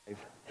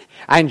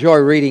I enjoy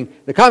reading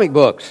the comic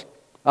books.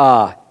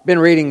 Been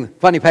reading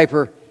funny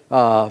paper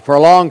for a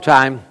long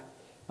time.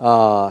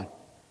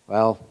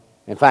 Well,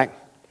 in fact,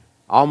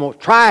 I almost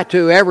try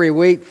to every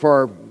week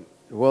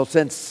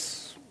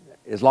since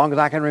as long as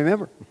I can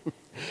remember.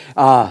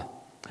 And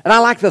I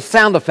like the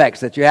sound effects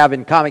that you have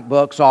in comic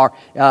books or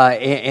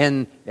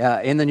in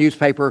the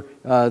newspaper,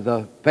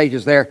 the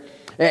pages there.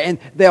 And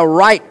they'll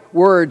write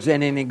words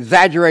in an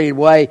exaggerated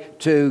way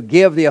to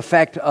give the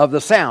effect of the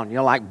sound,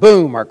 like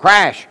boom or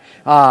crash.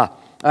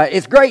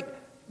 It's great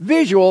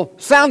visual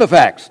sound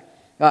effects.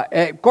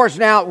 Of course,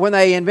 now when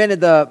they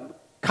invented the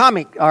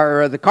comic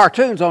or the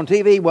cartoons on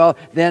TV, well,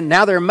 then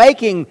now they're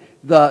making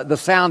the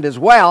sound as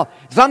well.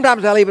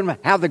 Sometimes they'll even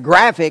have the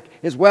graphic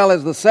as well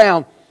as the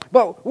sound.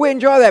 But we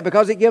enjoy that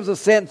because it gives a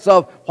sense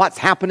of what's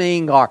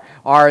happening or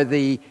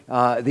the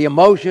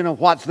emotion of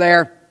what's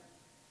there.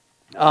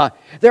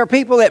 There are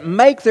people that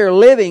make their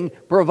living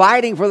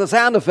providing for the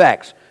sound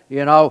effects.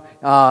 I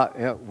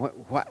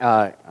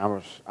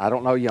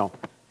don't know,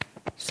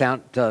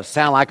 sound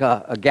like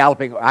a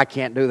galloping. I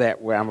can't do that.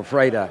 I'm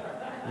afraid.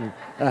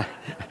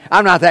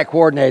 I'm not that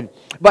coordinated.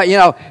 But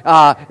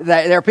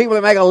there are people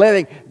that make a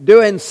living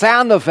doing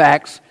sound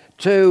effects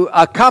to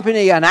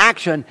accompany an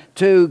action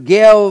to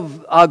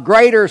give a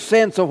greater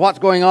sense of what's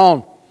going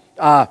on.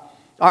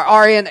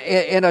 Or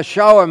in a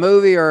show, a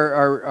movie,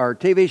 or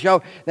TV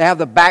show, they have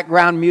the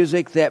background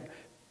music that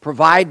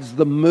provides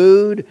the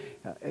mood,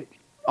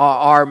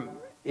 or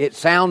it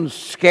sounds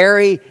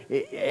scary,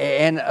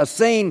 and a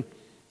scene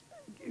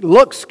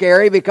looks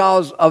scary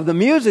because of the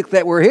music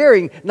that we're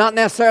hearing, not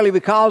necessarily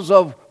because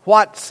of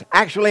what's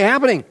actually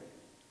happening.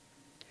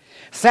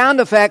 Sound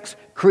effects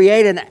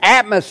create an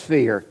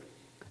atmosphere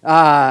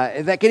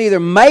that can either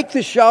make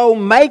the show,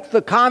 make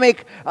the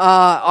comic,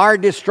 or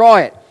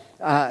destroy it.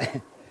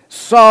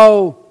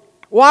 So,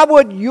 what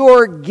would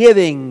your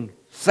giving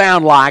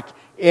sound like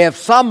if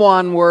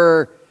someone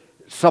were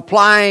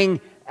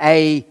supplying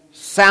a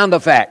sound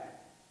effect?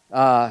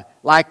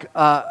 Like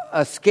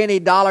a skinny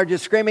dollar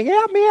just screaming,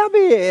 "Help me, help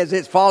me," as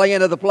it's falling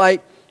into the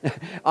plate.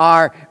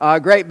 Or a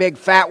great big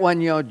fat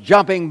one,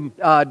 jumping,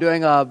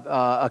 doing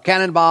a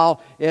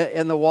cannonball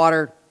in the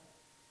water.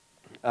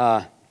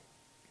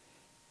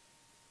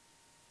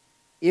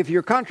 If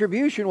your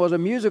contribution was a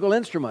musical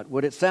instrument,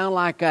 would it sound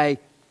like a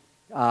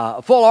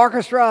full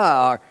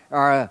orchestra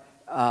or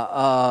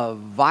a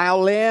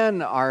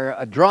violin or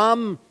a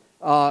drum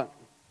or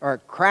a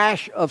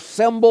crash of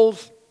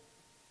cymbals?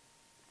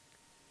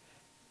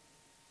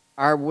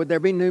 Or would there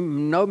be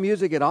no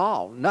music at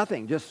all?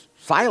 Nothing, just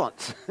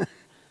silence.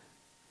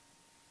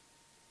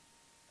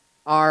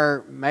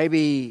 Or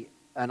maybe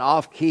an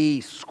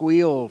off-key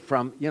squeal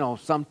from,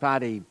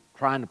 somebody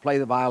trying to play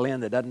the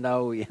violin that doesn't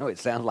know, it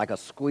sounds like a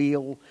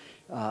squeal.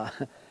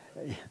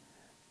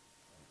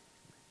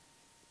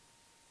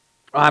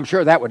 I'm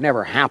sure that would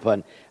never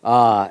happen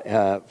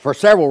for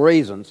several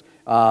reasons.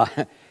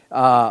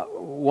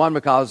 One,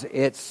 because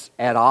it's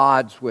at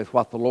odds with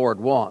what the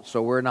Lord wants,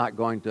 so we're not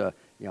going to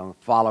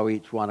follow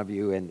each one of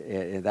you,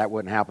 and that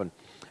wouldn't happen.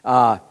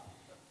 But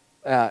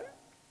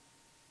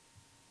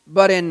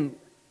in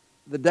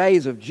the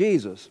days of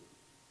Jesus,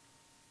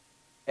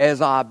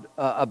 as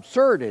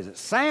absurd as it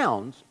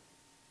sounds,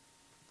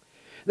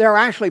 there are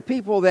actually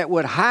people that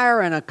would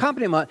hire an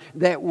accompaniment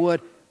that would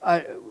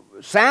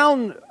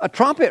sound a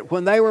trumpet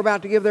when they were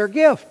about to give their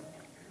gift,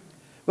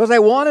 because they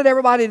wanted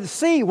everybody to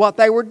see what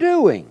they were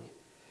doing.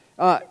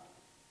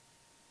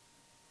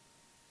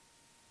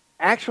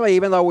 Actually,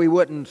 even though we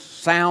wouldn't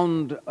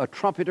sound a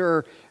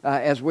trumpeter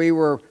as we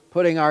were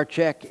putting our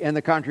check in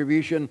the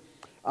contribution,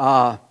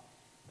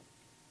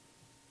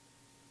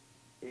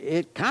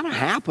 it kind of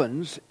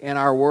happens in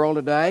our world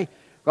today,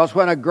 because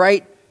when a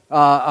great,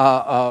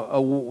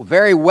 a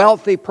very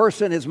wealthy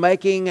person is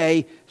making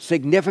a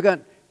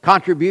significant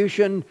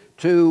contribution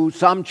to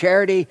some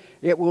charity,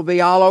 it will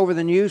be all over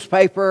the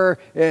newspaper,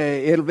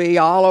 it'll be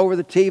all over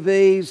the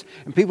TVs,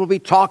 and people will be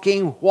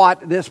talking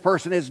what this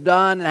person has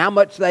done and how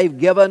much they've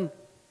given.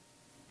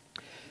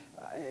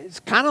 It's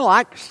kind of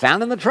like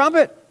sounding the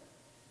trumpet.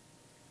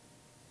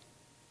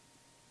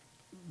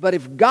 But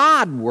if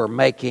God were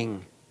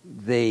making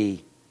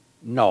the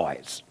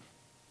noise,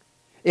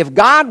 if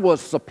God was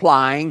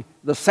supplying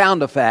the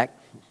sound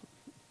effect,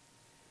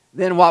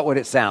 then what would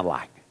it sound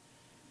like?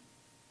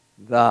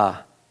 The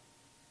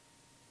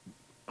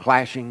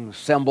clashing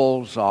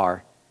cymbals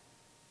or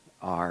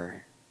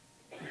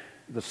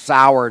the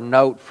sour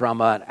note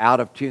from an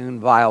out-of-tune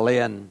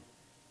violin.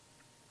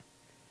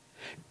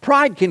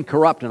 Pride can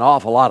corrupt an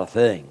awful lot of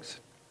things.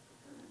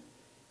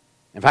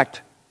 In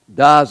fact,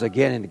 does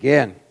again and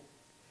again.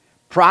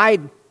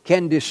 Pride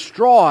can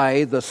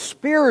destroy the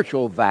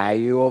spiritual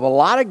value of a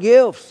lot of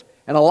gifts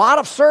and a lot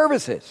of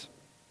services.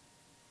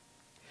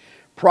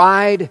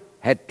 Pride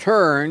had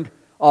turned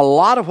a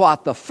lot of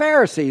what the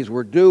Pharisees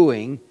were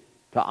doing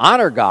to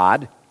honor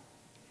God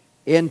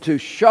into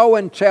show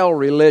and tell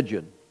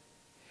religion.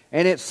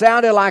 And it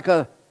sounded like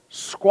a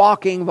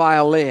squawking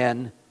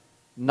violin,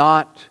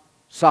 not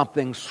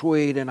something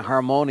sweet and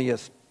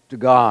harmonious to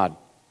God.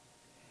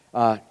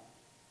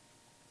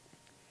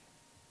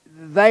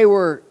 they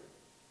were,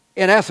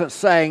 in essence,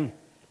 saying,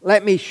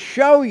 let me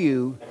show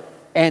you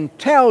and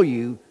tell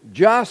you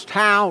just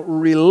how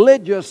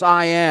religious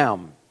I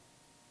am.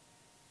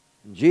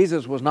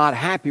 Jesus was not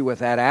happy with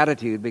that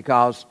attitude,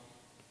 because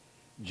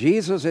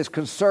Jesus is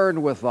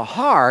concerned with the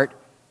heart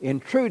in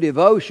true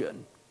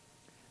devotion,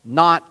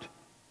 not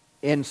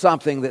in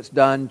something that's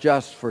done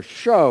just for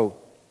show.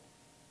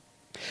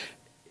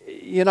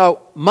 You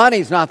know,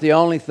 money's not the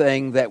only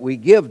thing that we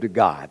give to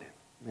God.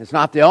 It's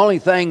not the only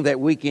thing that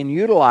we can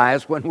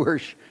utilize when we're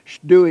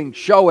doing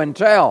show and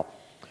tell.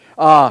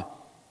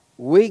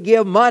 We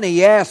give money,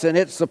 yes, and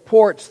it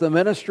supports the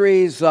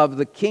ministries of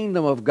the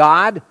kingdom of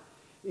God.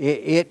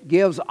 It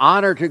gives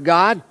honor to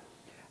God.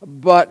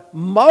 But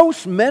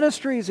most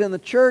ministries in the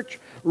church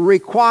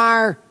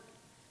require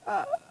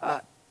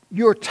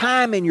your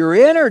time and your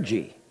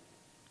energy.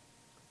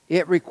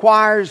 It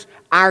requires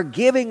our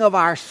giving of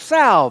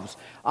ourselves,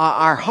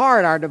 our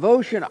heart, our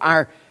devotion,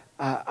 our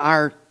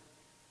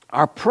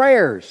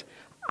prayers,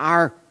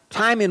 our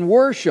time in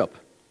worship,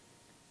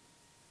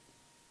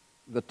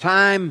 the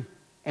time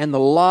and the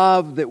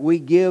love that we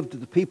give to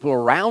the people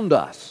around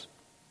us,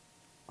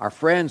 our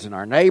friends and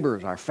our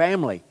neighbors, our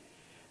family.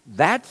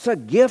 That's a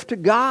gift to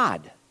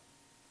God.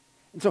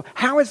 And so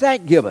how is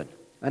that given?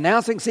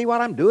 Announcing, see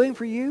what I'm doing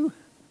for you?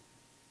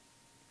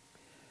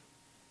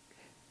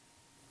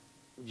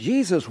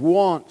 Jesus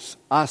wants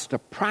us to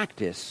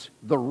practice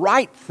the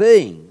right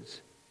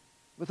things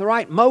with the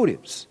right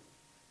motives.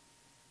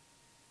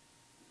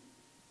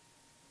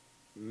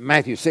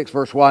 Matthew 6,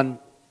 verse 1,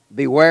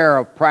 beware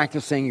of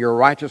practicing your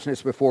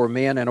righteousness before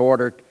men in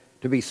order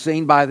to be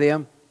seen by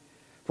them,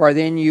 for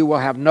then you will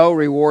have no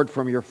reward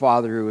from your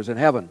Father who is in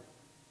heaven.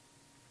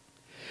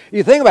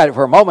 You think about it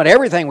for a moment,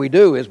 everything we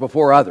do is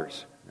before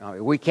others.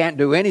 We can't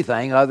do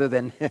anything other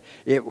than,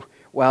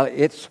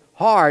 it's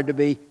hard to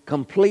be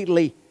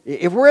completely,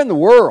 if we're in the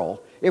world,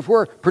 if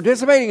we're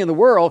participating in the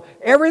world,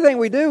 everything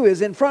we do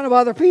is in front of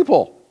other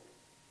people.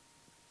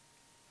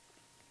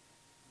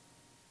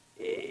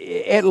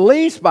 At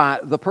least by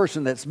the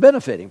person that's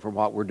benefiting from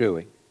what we're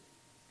doing.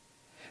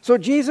 So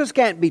Jesus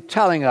can't be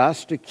telling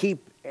us to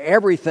keep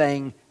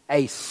everything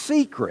a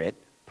secret,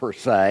 per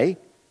se.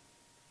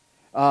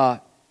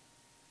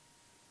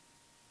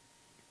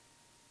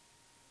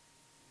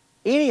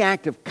 Any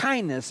act of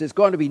kindness is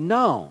going to be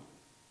known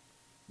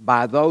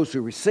by those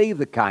who receive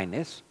the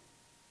kindness,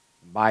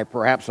 by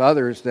perhaps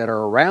others that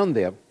are around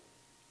them.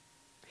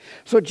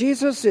 So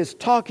Jesus is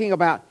talking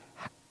about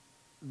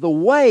the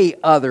way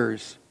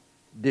others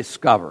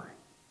discover.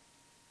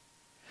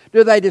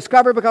 Do they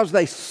discover because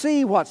they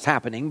see what's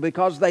happening,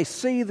 because they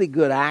see the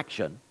good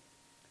action,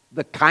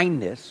 the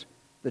kindness,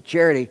 the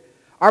charity,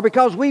 or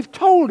because we've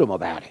told them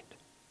about it?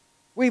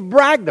 We've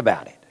bragged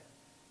about it.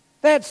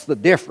 That's the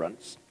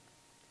difference.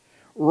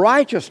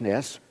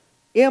 Righteousness,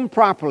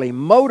 improperly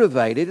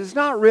motivated, is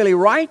not really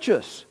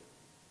righteous.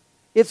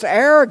 It's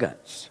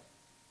arrogance.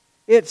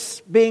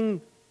 It's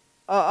being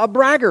a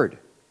braggart.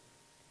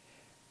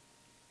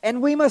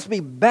 And we must be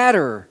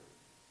better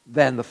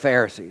than the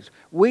Pharisees.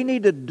 We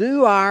need to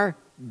do our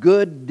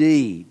good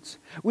deeds.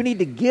 We need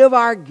to give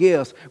our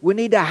gifts. We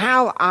need to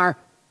have our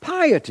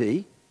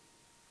piety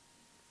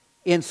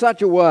in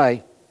such a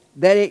way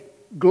that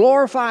it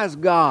glorifies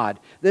God,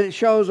 that it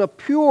shows a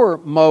pure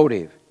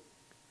motive,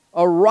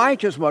 a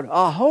righteous motive,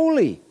 a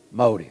holy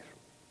motive.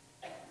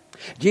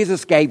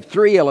 Jesus gave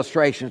 3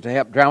 illustrations to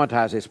help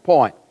dramatize his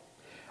point.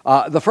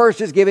 The first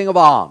is giving of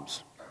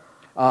alms.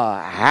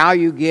 How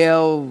you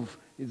give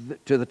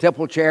to the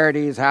temple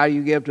charities, how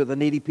you give to the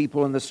needy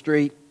people in the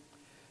street.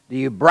 Do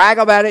you brag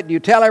about it? Do you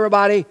tell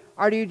everybody?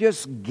 Or do you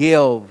just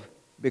give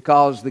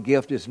because the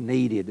gift is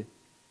needed?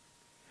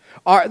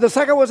 Or the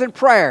second was in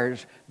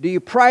prayers. Do you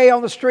pray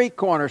on the street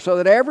corner so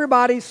that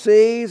everybody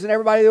sees and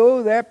everybody,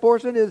 oh, that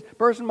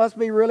person must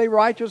be really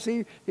righteous.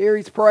 Here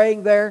he's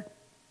praying there.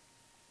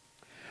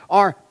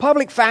 Or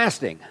public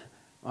fasting.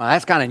 Well,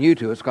 that's kind of new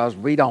to us because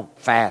we don't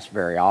fast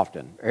very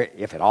often,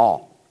 if at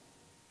all.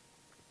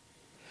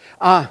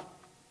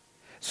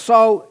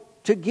 So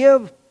to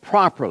give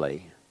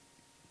properly,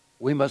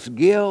 we must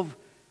give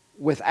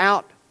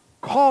without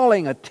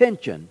calling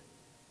attention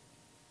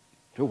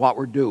to what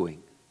we're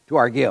doing, to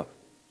our gift.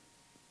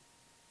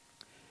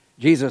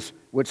 Jesus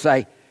would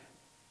say,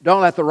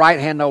 don't let the right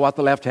hand know what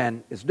the left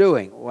hand is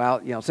doing.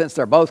 Well, since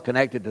they're both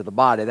connected to the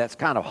body, that's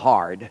kind of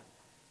hard.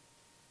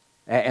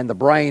 And the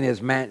brain is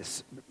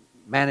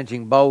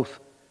managing both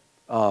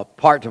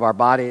parts of our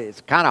body.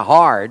 It's kind of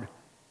hard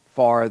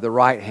for the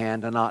right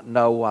hand to not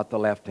know what the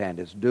left hand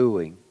is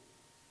doing.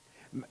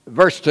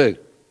 Verse 2.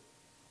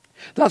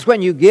 Thus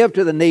when you give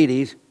to the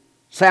needy,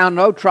 sound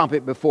no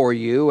trumpet before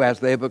you, as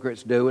the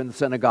hypocrites do in the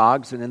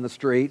synagogues and in the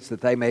streets,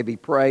 that they may be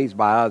praised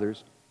by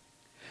others.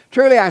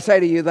 Truly I say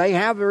to you, they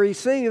have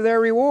received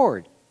their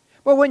reward.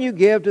 But when you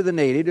give to the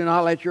needy, do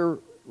not let your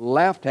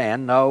left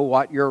hand know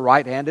what your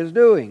right hand is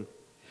doing,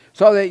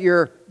 so that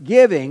your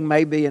giving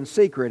may be in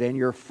secret, and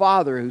your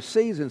Father who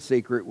sees in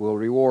secret will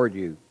reward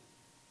you.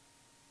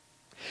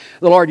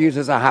 The Lord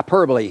uses a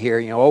hyperbole here,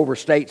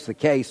 overstates the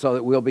case so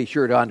that we'll be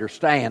sure to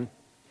understand.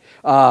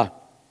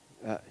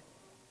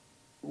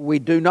 We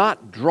do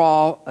not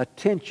draw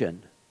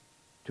attention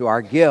to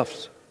our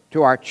gifts,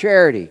 to our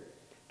charity,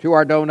 to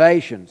our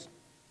donations.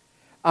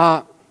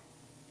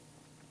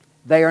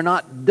 They are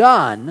not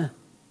done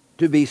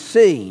to be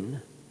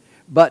seen,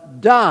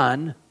 but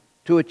done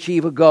to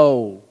achieve a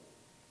goal.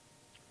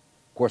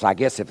 Of course, I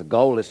guess if the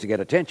goal is to get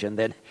attention,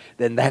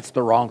 then that's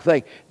the wrong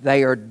thing.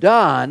 They are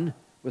done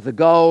with the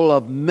goal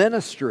of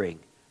ministering,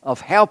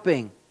 of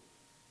helping,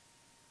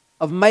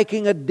 of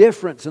making a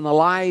difference in the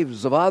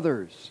lives of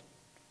others.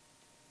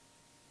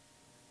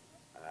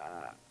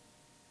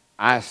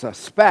 I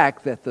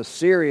suspect that the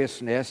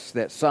seriousness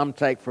that some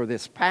take for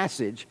this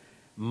passage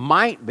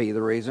might be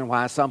the reason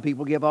why some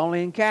people give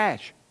only in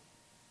cash,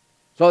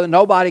 so that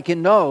nobody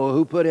can know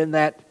who put in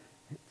that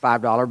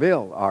 $5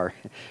 bill or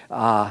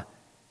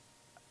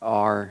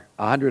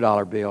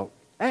 $100 bill.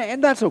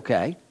 And that's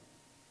okay.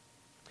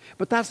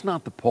 But that's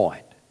not the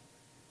point.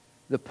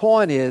 The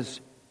point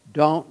is,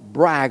 don't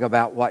brag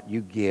about what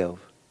you give.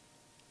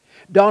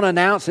 Don't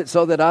announce it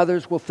so that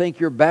others will think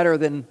you're better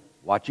than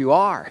what you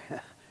are.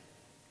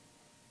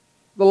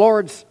 The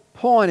Lord's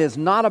point is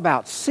not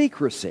about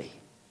secrecy.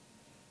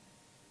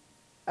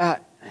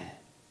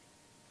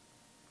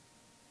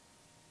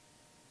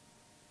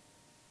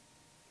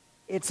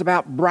 It's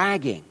about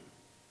bragging.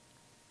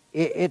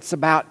 It's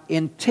about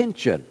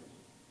intention.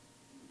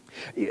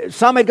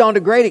 Some had gone to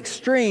great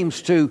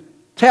extremes to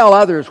tell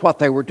others what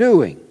they were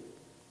doing.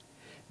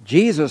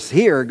 Jesus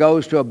here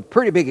goes to a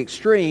pretty big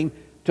extreme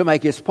to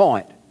make his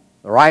point.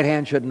 The right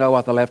hand should know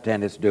what the left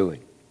hand is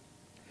doing.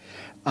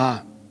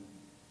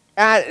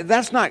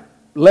 That's not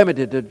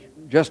limited to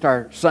just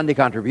our Sunday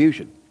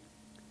contribution.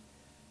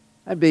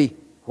 That'd be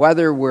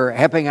whether we're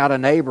helping out a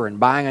neighbor and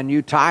buying a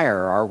new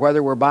tire, or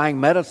whether we're buying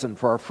medicine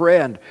for a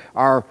friend,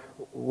 or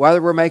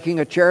whether we're making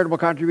a charitable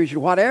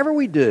contribution. Whatever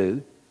we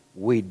do,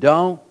 we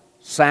don't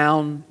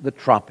sound the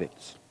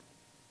trumpets.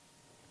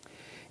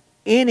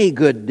 Any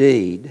good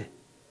deed,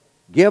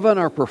 given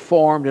or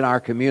performed in our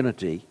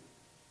community,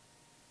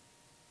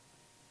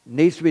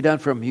 needs to be done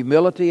from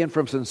humility and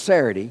from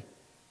sincerity,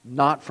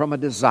 not from a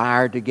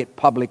desire to get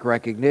public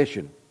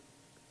recognition.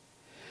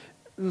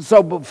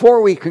 So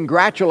before we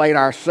congratulate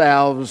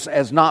ourselves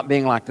as not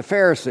being like the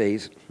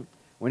Pharisees,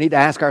 we need to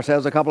ask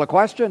ourselves a couple of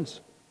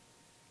questions.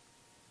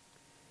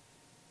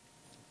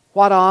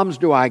 What alms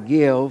do I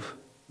give,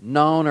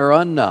 known or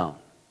unknown?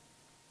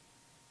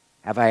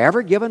 Have I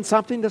ever given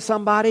something to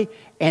somebody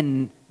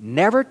and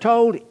never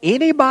told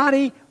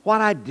anybody what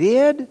I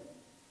did?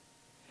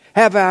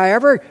 Have I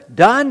ever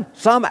done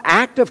some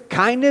act of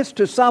kindness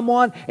to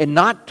someone and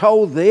not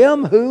told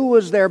them who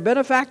was their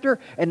benefactor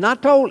and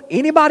not told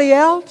anybody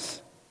else?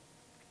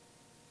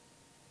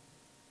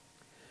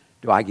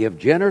 Do I give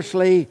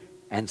generously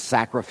and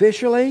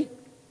sacrificially?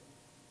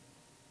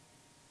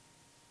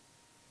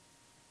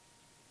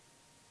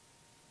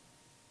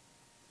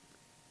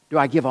 Do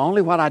I give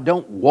only what I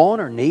don't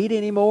want or need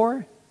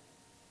anymore?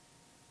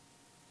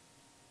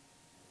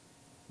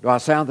 Do I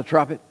sound the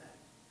trumpet?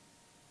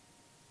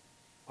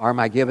 Or am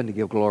I given to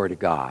give glory to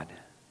God?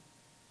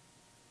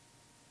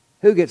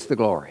 Who gets the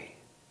glory?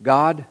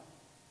 God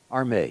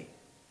or me?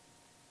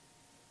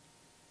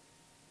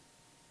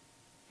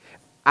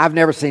 I've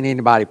never seen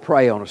anybody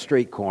pray on a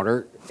street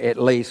corner,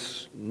 at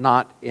least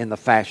not in the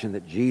fashion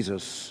that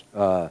Jesus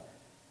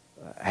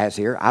has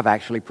here. I've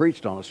actually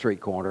preached on a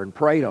street corner and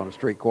prayed on a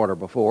street corner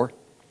before.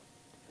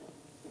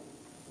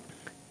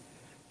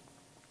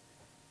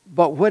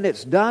 But when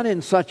it's done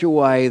in such a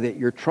way that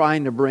you're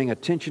trying to bring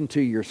attention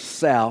to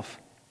yourself,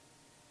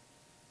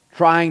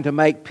 trying to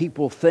make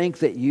people think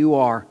that you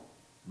are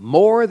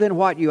more than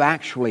what you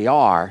actually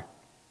are,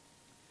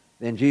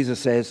 then Jesus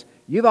says,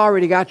 you've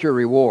already got your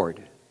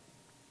reward.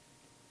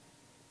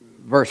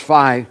 Verse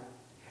 5,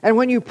 and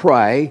when you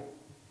pray,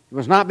 you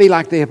must not be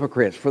like the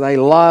hypocrites, for they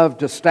love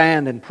to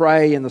stand and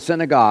pray in the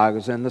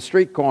synagogues and the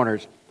street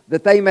corners,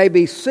 that they may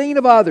be seen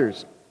of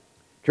others.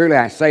 Truly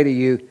I say to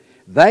you,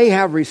 they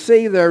have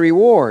received their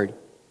reward.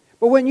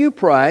 But when you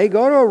pray,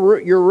 go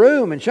to your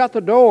room and shut the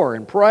door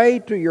and pray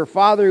to your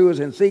Father who is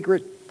in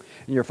secret,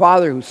 and your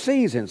Father who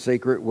sees in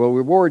secret will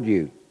reward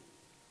you.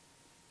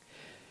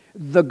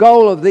 The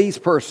goal of these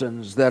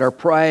persons that are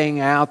praying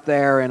out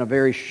there in a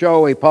very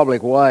showy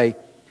public way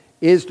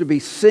is to be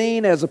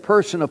seen as a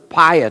person of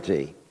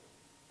piety.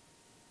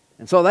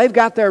 And so they've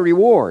got their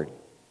reward.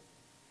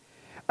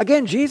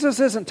 Again,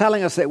 Jesus isn't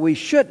telling us that we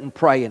shouldn't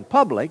pray in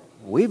public.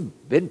 We've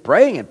been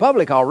praying in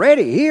public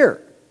already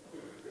here.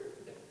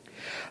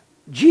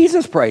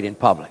 Jesus prayed in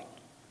public.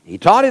 He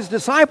taught his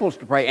disciples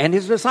to pray, and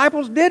his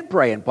disciples did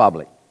pray in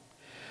public.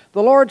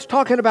 The Lord's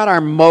talking about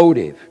our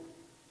motive.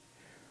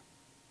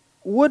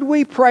 Would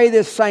we pray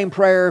this same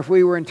prayer if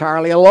we were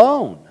entirely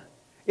alone?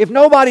 If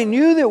nobody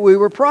knew that we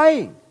were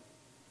praying?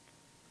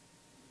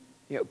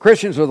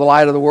 Christians are the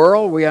light of the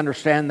world. We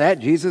understand that.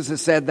 Jesus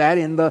has said that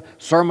in the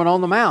Sermon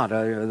on the Mount,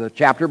 the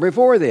chapter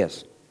before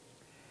this.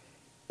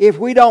 If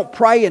we don't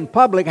pray in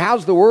public,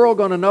 how's the world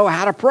going to know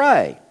how to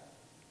pray?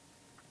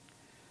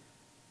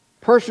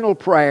 Personal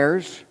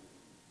prayers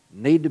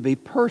need to be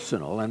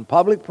personal, and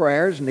public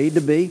prayers need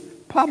to be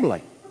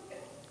public.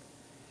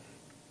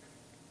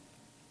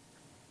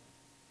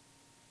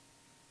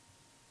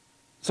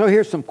 So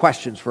here's some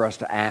questions for us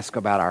to ask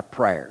about our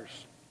prayers.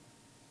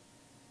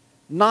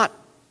 Not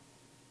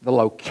the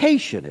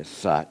location as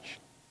such,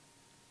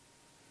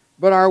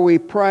 but are we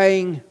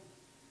praying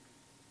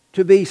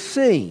to be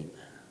seen?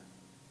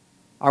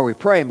 Are we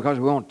praying because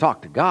we want to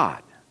talk to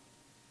God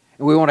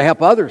and we want to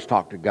help others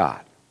talk to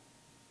God?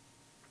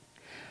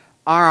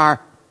 Are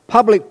our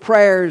public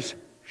prayers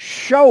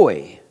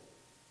showy,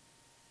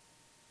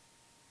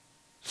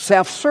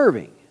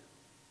 self-serving?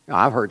 Now,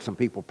 I've heard some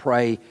people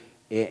pray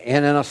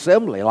in an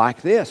assembly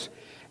like this,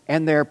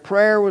 and their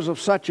prayer was of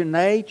such a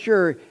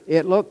nature,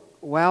 it was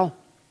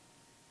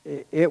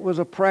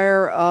a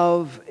prayer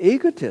of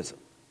egotism.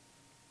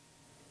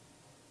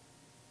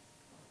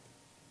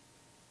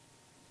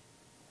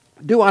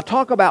 Do I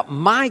talk about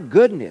my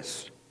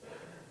goodness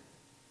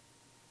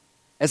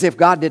as if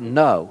God didn't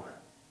know?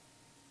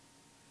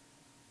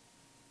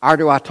 Or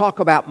do I talk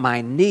about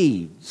my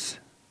needs,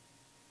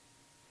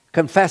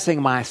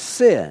 confessing my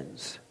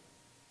sins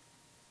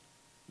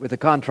with a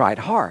contrite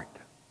heart?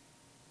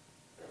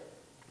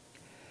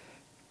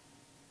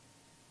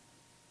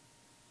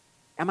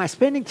 Am I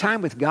spending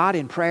time with God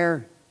in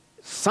prayer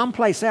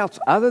someplace else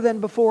other than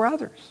before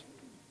others?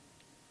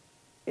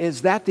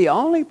 Is that the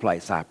only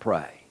place I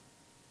pray?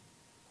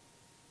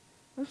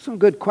 Those are some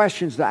good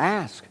questions to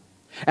ask.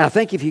 And I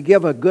think if you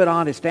give a good,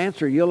 honest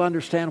answer, you'll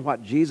understand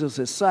what Jesus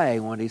is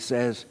saying when he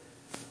says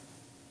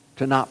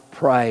to not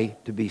pray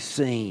to be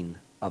seen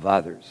of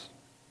others.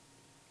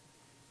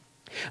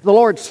 The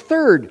Lord's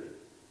third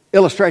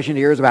illustration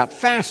here is about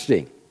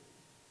fasting.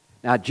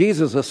 Now,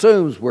 Jesus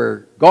assumes we're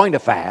going to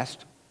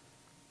fast.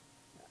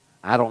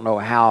 I don't know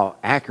how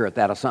accurate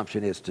that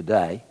assumption is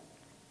today.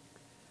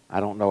 I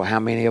don't know how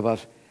many of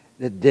us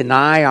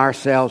deny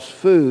ourselves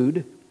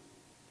food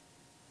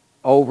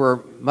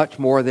over much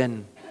more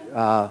than 2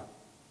 or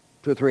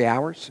 3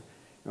 hours.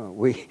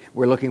 We're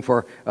looking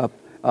for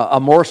a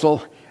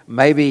morsel,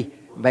 maybe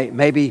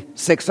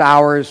 6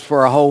 hours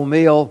for a whole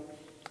meal.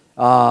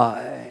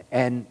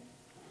 And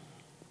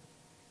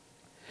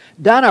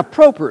done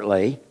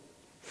appropriately,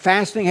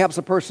 fasting helps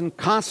a person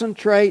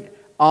concentrate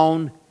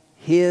on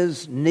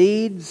his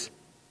needs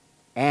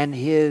and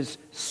his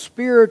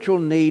spiritual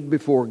need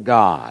before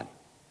God,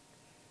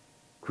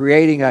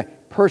 creating a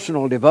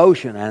personal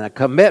devotion and a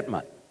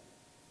commitment.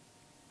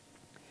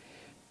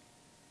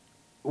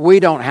 We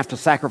don't have to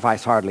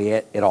sacrifice hardly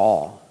at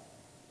all.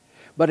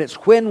 But it's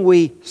when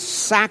we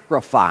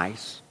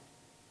sacrifice,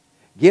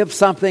 give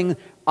something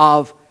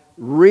of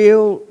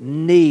real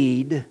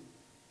need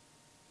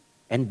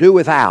and do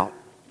without,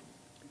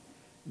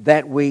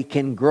 that we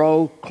can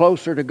grow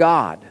closer to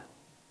God.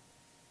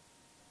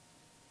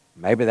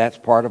 Maybe that's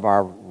part of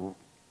our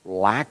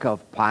lack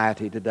of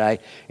piety today.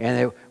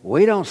 And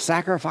we don't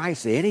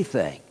sacrifice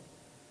anything.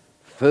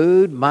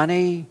 Food,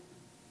 money,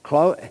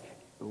 clothes.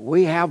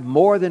 We have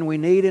more than we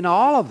need in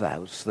all of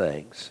those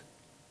things.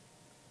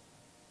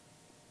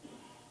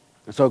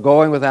 And so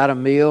going without a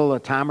meal a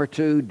time or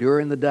two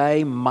during the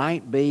day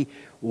might be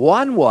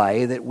one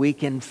way that we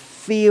can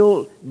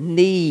feel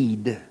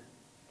need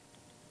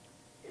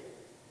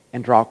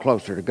and draw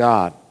closer to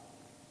God.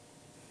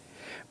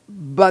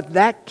 But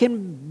that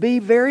can be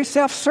very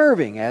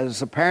self-serving,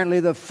 as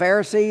apparently the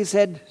Pharisees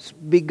had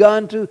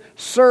begun to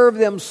serve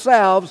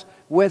themselves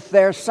with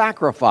their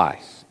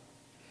sacrifice.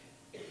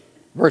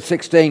 Verse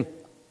 16,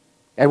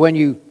 and when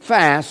you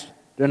fast,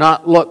 do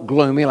not look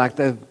gloomy like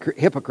the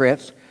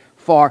hypocrites,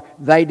 for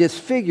they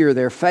disfigure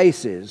their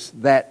faces,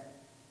 that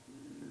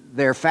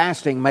their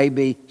fasting may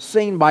be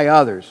seen by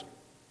others.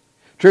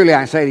 Truly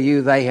I say to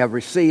you, they have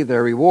received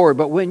their reward.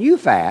 But when you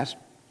fast,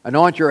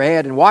 anoint your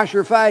head and wash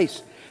your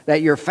face,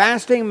 that your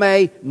fasting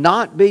may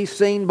not be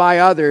seen by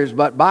others,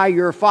 but by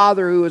your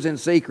Father who is in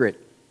secret.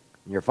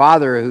 And your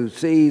Father who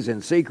sees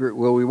in secret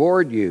will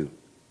reward you.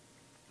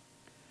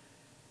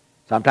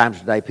 Sometimes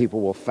today people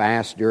will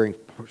fast during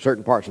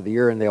certain parts of the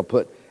year and they'll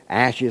put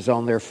ashes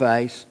on their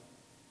face.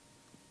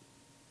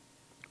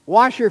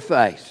 Wash your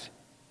face.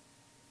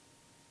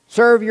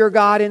 Serve your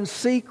God in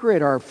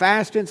secret, or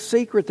fast in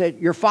secret that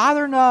your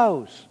Father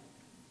knows.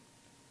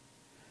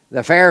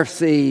 The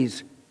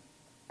Pharisees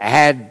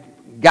had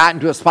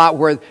gotten to a spot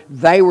where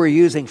they were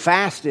using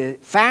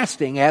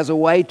fasting as a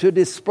way to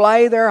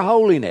display their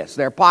holiness,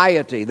 their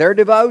piety, their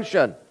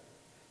devotion.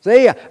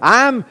 See,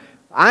 I'm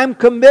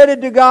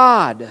committed to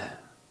God.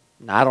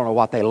 Now, I don't know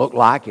what they looked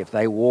like, if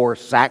they wore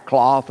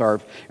sackcloth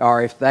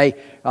or if they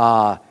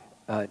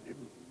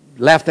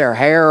left their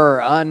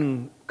hair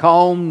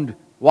uncombed,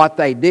 what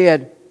they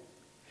did.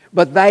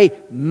 But they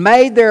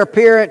made their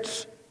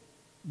appearance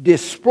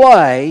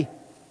display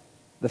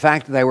the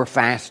fact that they were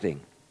fasting.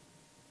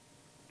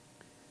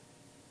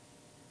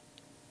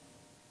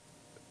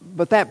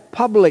 But that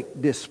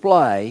public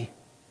display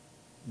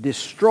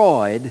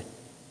destroyed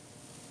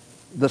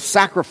the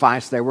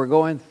sacrifice they were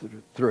going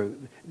through.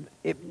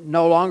 It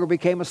no longer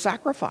became a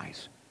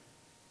sacrifice.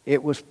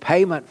 It was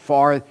payment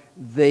for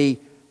the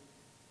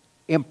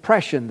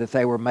impression that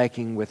they were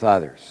making with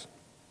others.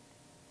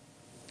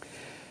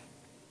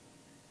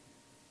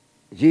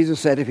 Jesus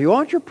said, if you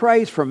want your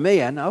praise from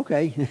men,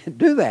 okay,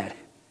 do that.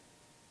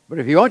 But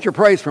if you want your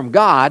praise from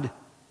God,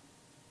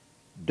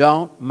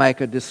 don't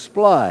make a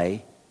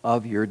display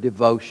of your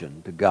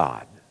devotion to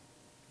God.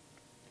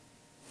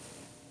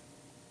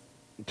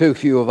 Too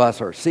few of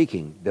us are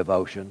seeking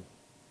devotion,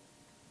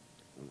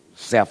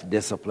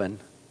 self-discipline.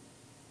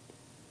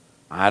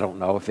 I don't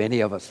know if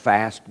any of us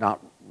fast, not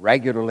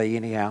regularly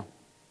anyhow.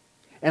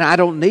 And I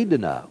don't need to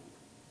know.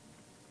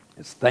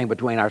 It's a thing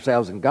between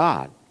ourselves and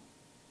God.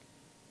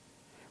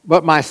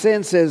 But my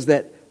sense is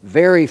that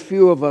very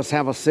few of us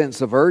have a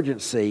sense of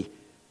urgency,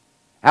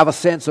 have a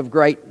sense of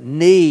great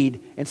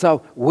need. And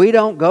so we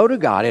don't go to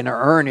God in an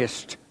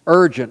earnest,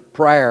 urgent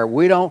prayer.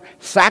 We don't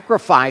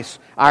sacrifice,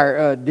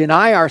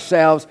 deny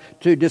ourselves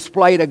to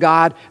display to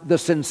God the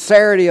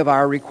sincerity of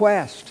our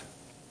request.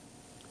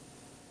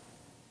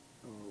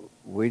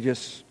 We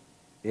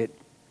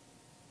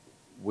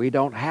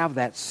don't have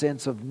that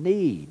sense of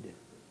need.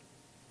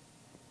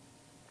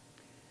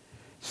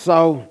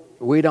 So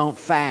we don't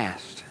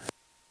fast.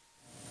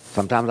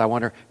 Sometimes I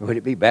wonder, would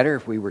it be better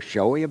if we were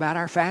showy about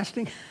our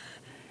fasting?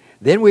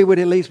 Then we would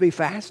at least be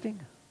fasting.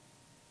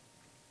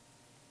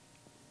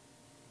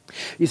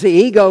 You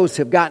see, egos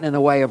have gotten in the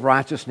way of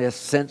righteousness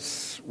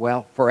since,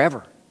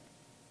 forever.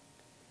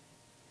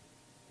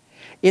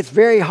 It's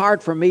very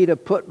hard for me to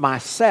put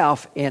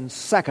myself in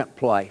second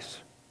place,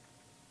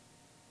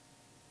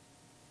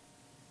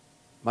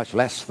 much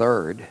less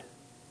third,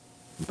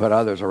 and put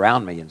others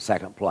around me in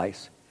second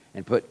place,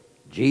 and put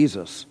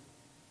Jesus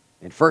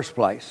in first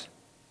place.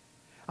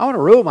 I want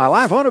to rule my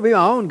life. I want to be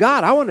my own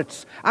God.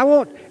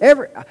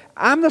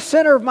 I'm the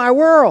center of my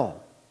world.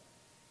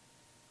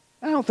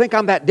 I don't think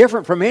I'm that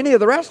different from any of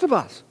the rest of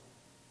us.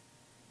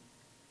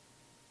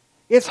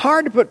 It's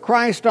hard to put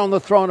Christ on the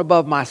throne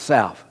above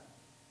myself.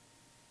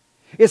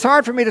 It's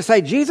hard for me to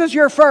say, Jesus,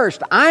 you're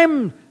first.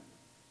 I'm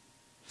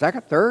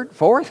second, third,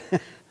 fourth.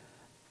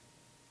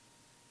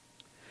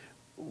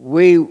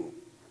 We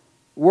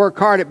work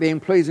hard at being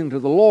pleasing to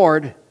the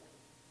Lord.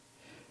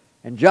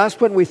 And just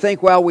when we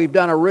think, we've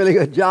done a really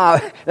good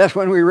job, that's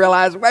when we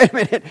realize, wait a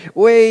minute,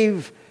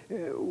 we've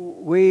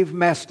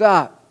messed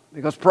up.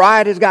 Because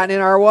pride has gotten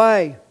in our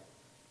way.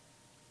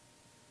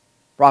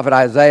 Prophet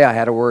Isaiah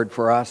had a word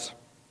for us.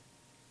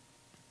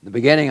 The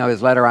beginning of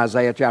his letter,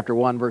 Isaiah chapter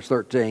 1, verse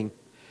 13.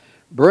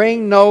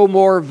 Bring no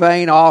more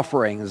vain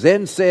offerings.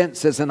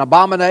 Incense is an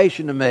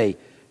abomination to me.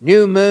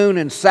 New moon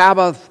and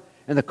Sabbath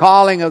and the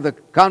calling of the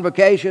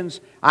convocations.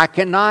 I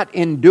cannot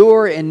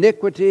endure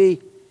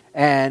iniquity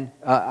and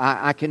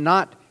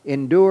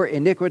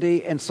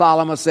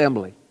solemn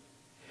assembly.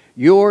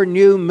 Your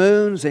new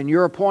moons and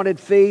your appointed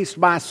feasts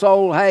my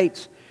soul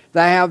hates.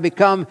 They have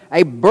become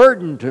a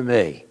burden to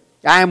me.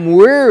 I am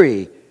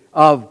weary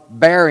of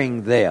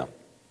bearing them.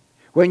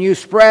 When you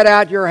spread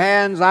out your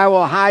hands, I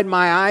will hide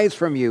my eyes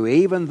from you.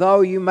 Even though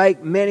you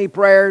make many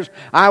prayers,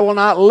 I will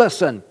not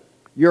listen.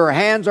 Your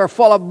hands are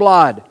full of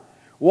blood.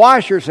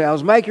 Wash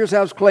yourselves, make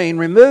yourselves clean.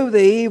 Remove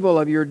the evil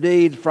of your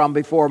deeds from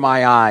before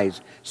my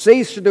eyes.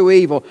 Cease to do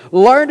evil.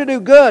 Learn to do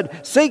good.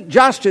 Seek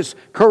justice.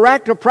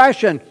 Correct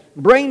oppression.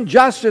 Bring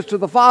justice to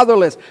the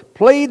fatherless.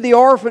 Plead the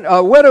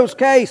widow's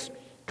case.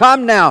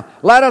 Come now,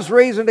 let us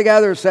reason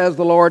together, says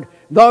the Lord.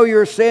 Though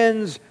your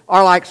sins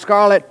are like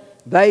scarlet,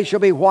 they shall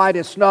be white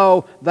as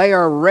snow. They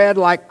are red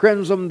like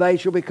crimson. They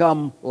shall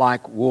become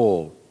like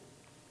wool.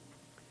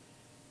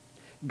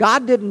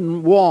 God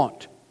didn't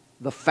want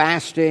the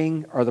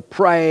fasting or the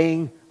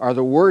praying or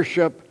the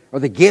worship or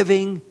the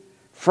giving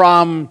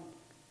from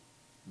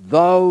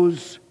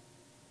those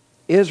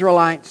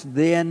Israelites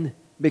then,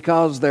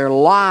 because their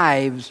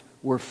lives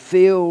were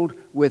filled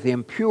with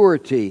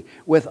impurity,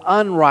 with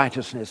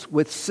unrighteousness,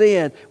 with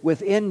sin,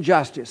 with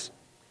injustice.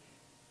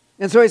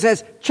 And so he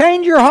says,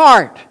 change your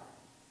heart.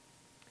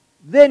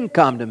 Then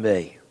come to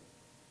me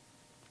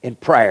in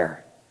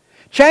prayer.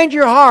 Change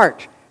your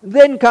heart.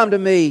 Then come to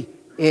me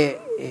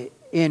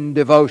in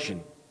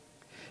devotion.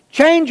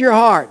 Change your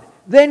heart.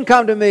 Then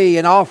come to me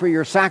and offer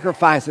your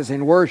sacrifices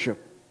in worship.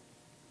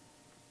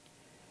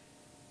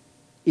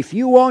 If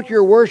you want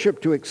your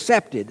worship to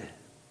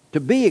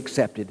be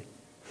accepted,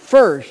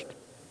 first,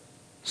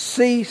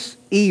 cease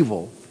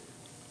evil,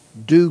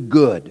 do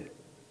good.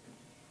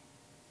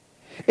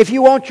 If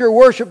you want your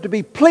worship to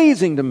be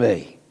pleasing to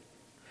me,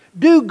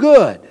 do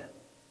good.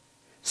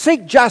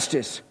 Seek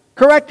justice,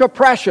 correct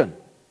oppression.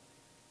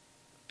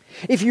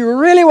 If you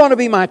really want to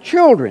be my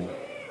children,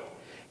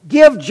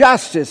 give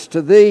justice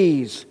to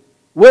these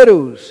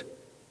widows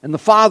and the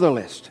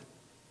fatherless.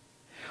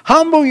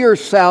 Humble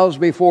yourselves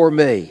before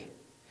me.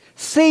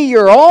 See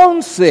your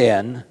own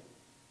sin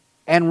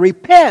and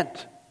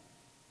repent.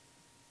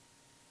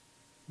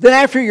 Then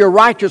after you're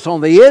righteous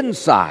on the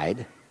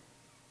inside,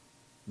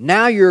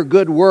 now your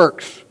good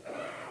works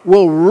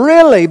will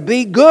really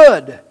be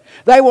good.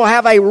 They will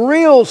have a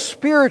real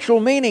spiritual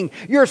meaning.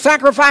 Your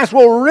sacrifice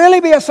will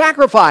really be a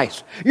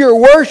sacrifice. Your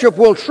worship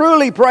will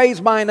truly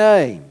praise my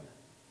name.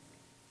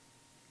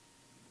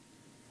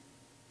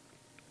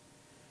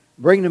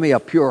 Bring to me a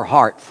pure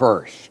heart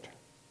first.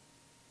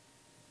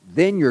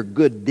 Then your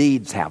good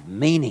deeds have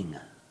meaning.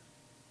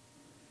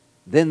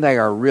 Then they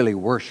are really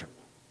worship.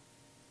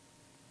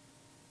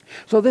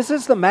 So this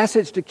is the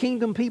message to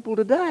kingdom people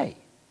today.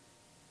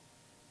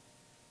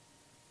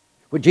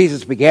 When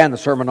Jesus began the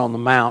Sermon on the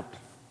Mount,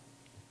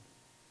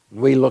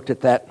 we looked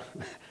at that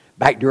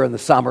back during the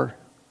summer.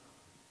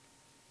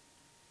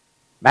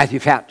 Matthew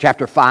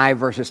chapter 5,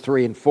 verses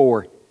 3 and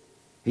 4.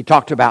 He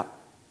talked about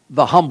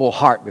the humble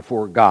heart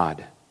before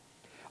God.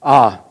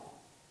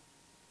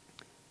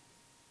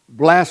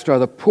 Blessed are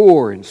the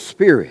poor in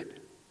spirit,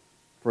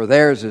 for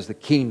theirs is the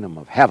kingdom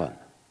of heaven.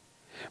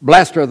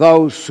 Blessed are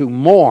those who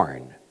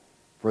mourn,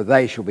 for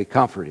they shall be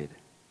comforted.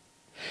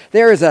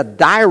 There is a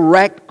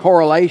direct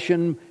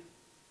correlation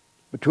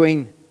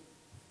between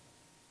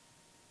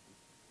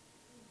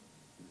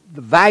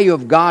the value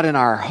of God in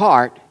our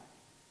heart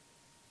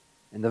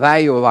and the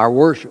value of our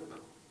worship.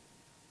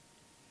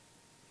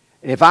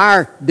 If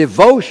our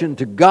devotion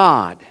to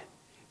God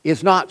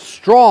is not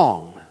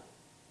strong,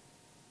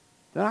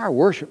 then our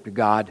worship to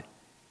God,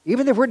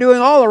 even if we're doing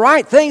all the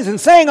right things and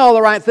saying all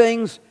the right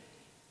things,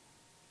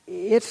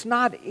 it's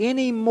not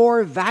any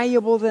more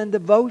valuable than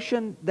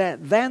devotion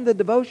than the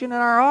devotion in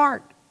our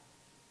heart.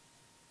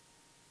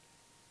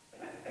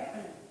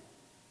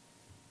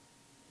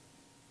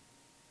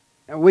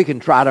 And we can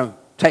try to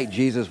take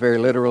Jesus very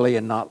literally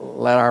and not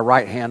let our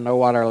right hand know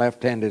what our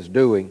left hand is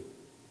doing.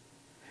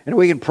 And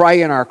we can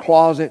pray in our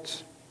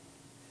closets,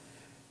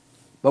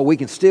 but we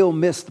can still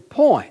miss the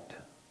point.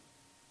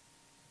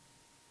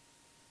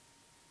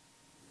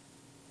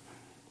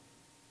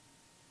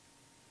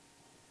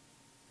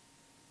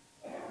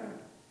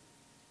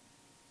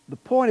 The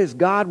point is,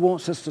 God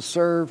wants us to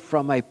serve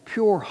from a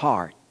pure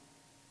heart,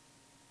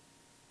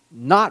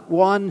 not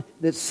one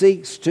that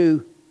seeks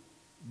to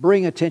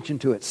bring attention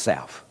to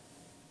itself.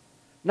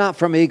 Not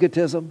from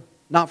egotism,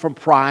 not from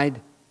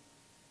pride,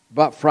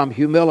 but from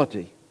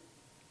humility.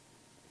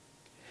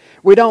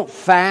 We don't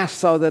fast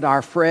so that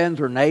our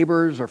friends or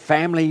neighbors or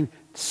family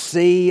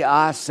see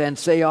us and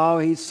say, oh,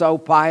 he's so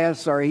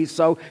pious or he's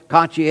so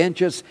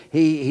conscientious,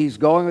 he's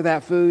going with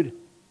that food.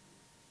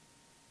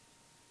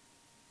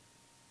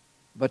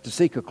 But to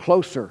seek a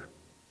closer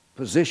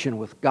position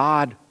with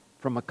God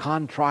from a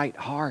contrite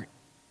heart.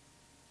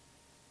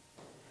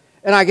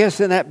 And I guess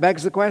then that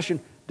begs the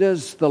question,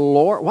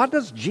 what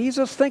does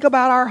Jesus think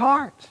about our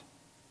hearts?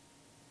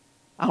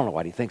 I don't know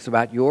what he thinks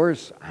about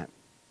yours.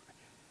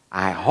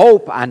 I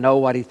hope I know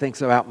what he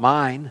thinks about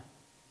mine.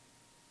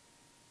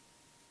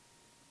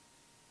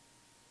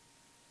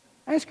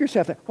 Ask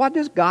yourself that. What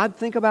does God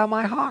think about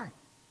my heart?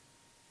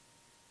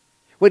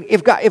 What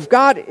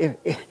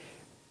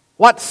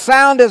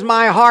sound is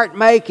my heart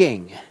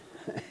making?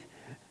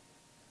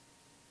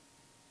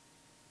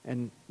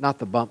 And not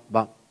the bump,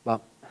 bump,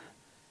 bump.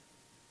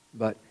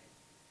 But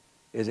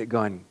is it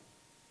going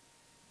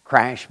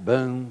crash,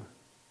 boom?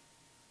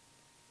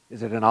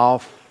 Is it an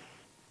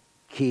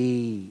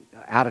off-key,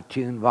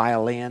 out-of-tune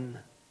violin?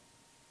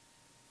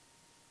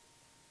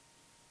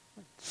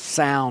 What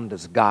sound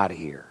does God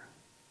hear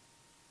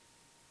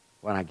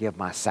when I give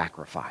my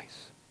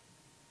sacrifice?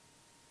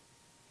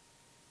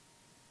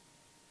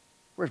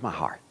 Where's my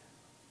heart?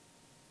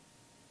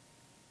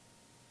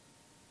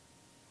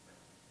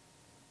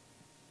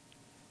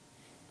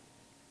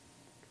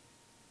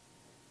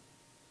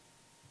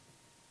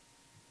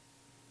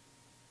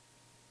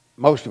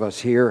 Most of us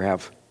here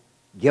have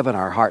given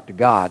our heart to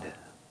God.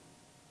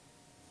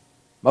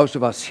 Most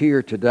of us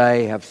here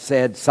today have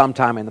said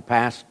sometime in the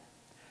past,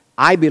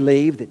 I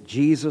believe that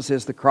Jesus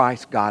is the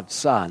Christ, God's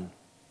Son.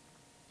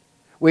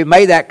 We've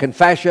made that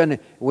confession.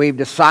 We've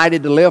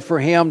decided to live for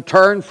Him,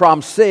 turn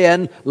from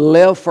sin,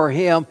 live for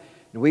Him.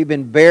 And we've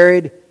been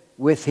buried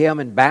with Him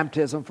in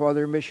baptism for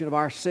the remission of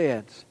our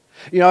sins.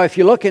 You know, if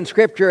you look in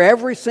Scripture,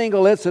 every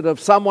single incident of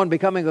someone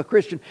becoming a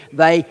Christian,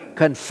 they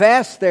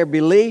confess their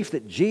belief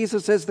that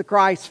Jesus is the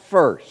Christ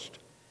first.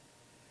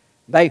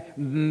 They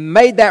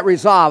made that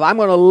resolve. I'm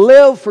going to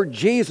live for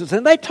Jesus.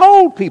 And they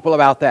told people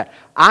about that.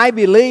 I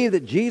believe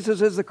that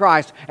Jesus is the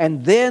Christ.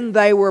 And then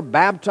they were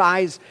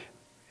baptized,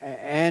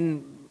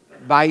 and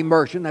by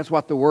immersion, that's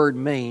what the word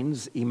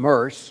means,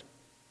 immerse.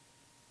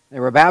 They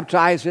were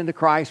baptized into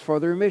Christ for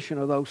the remission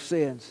of those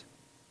sins.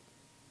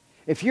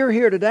 If you're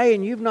here today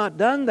and you've not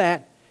done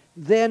that,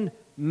 then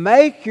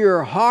make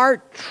your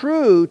heart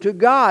true to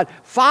God.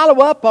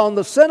 Follow up on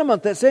the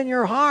sentiment that's in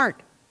your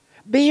heart.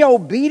 Be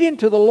obedient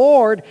to the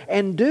Lord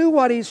and do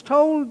what He's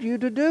told you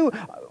to do.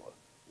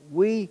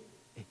 We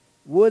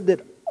would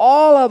that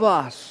all of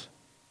us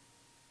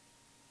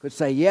could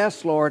say,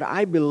 yes, Lord,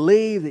 I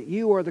believe that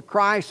you are the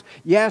Christ.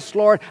 Yes,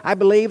 Lord, I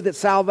believe that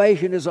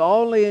salvation is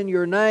only in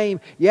your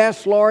name.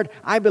 Yes, Lord,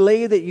 I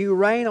believe that you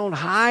reign on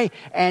high.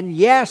 And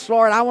yes,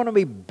 Lord, I want to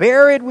be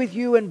buried with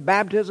you in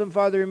baptism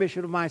for the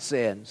remission of my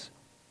sins.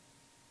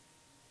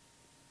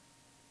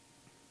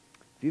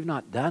 If you've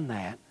not done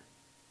that,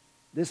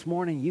 this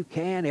morning you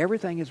can.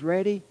 Everything is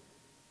ready.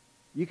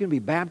 You can be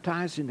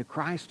baptized into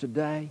Christ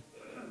today.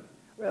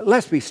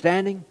 Let's be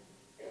standing.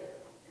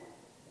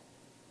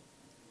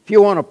 If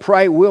you want to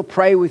pray, we'll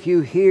pray with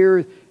you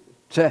here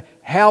to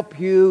help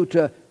you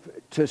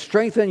to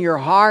strengthen your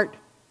heart.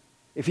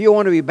 If you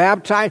want to be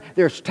baptized,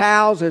 there's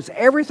towels.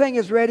 Everything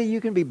is ready. You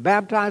can be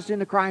baptized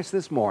into Christ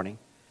this morning.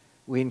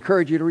 We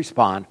encourage you to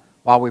respond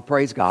while we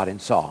praise God in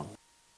song.